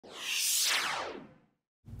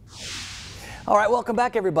All right, welcome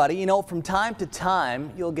back, everybody. You know, from time to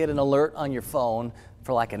time, you'll get an alert on your phone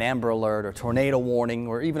for like an Amber Alert or tornado warning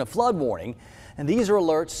or even a flood warning. And these are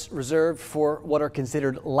alerts reserved for what are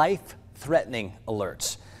considered life-threatening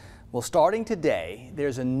alerts. Well, starting today,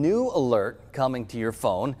 there's a new alert coming to your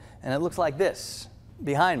phone, and it looks like this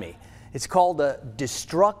behind me. It's called a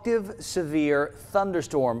destructive severe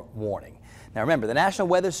thunderstorm warning. Now remember, the National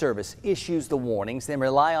Weather Service issues the warnings. They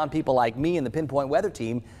rely on people like me and the Pinpoint Weather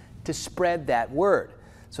Team to spread that word.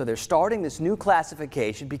 So they're starting this new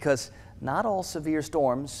classification because not all severe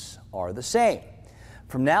storms are the same.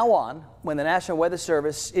 From now on, when the National Weather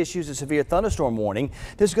Service issues a severe thunderstorm warning,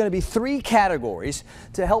 there's going to be 3 categories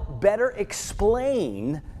to help better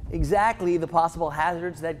explain exactly the possible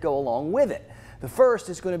hazards that go along with it. The first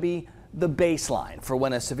is going to be the baseline for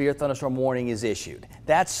when a severe thunderstorm warning is issued.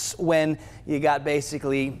 That's when you got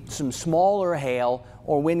basically some smaller hail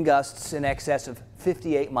or wind gusts in excess of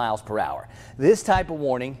 58 miles per hour. This type of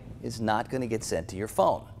warning is not going to get sent to your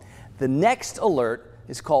phone. The next alert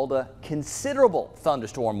is called a considerable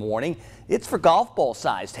thunderstorm warning. It's for golf ball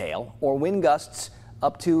sized hail or wind gusts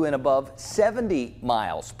up to and above 70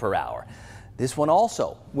 miles per hour. This one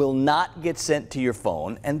also will not get sent to your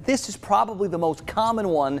phone, and this is probably the most common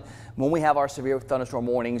one when we have our severe thunderstorm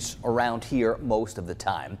warnings around here most of the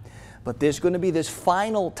time. But there's going to be this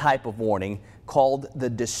final type of warning called the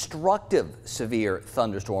destructive severe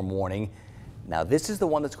thunderstorm warning. Now this is the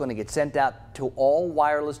one that's going to get sent out to all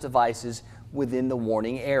wireless devices within the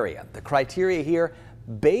warning area. The criteria here: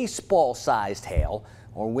 baseball-sized hail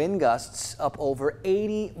or wind gusts up over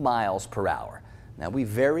 80 miles per hour. Now, we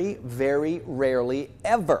very, very rarely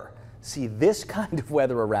ever see this kind of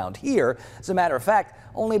weather around here. As a matter of fact,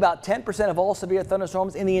 only about 10% of all severe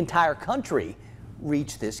thunderstorms in the entire country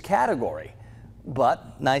reach this category.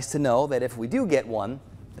 But nice to know that if we do get one,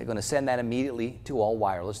 they're going to send that immediately to all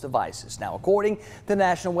wireless devices. Now, according to the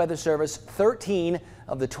National Weather Service, 13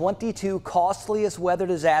 of the 22 costliest weather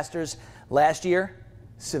disasters last year,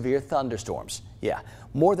 severe thunderstorms. Yeah,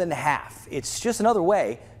 more than half. It's just another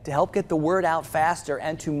way to help get the word out faster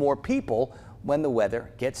and to more people when the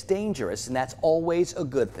weather gets dangerous, and that's always a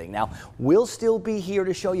good thing. Now, we'll still be here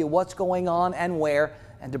to show you what's going on and where,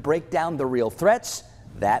 and to break down the real threats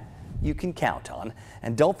that you can count on.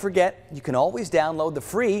 And don't forget, you can always download the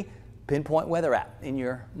free Pinpoint Weather app in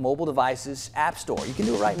your mobile device's app store. You can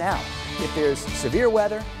do it right now. If there's severe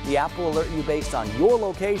weather, the app will alert you based on your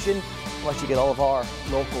location. Plus, you get all of our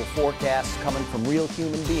local forecasts coming from real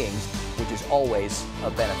human beings, which is always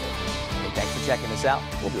a benefit. Hey, thanks for checking this out.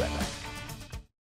 We'll be right back.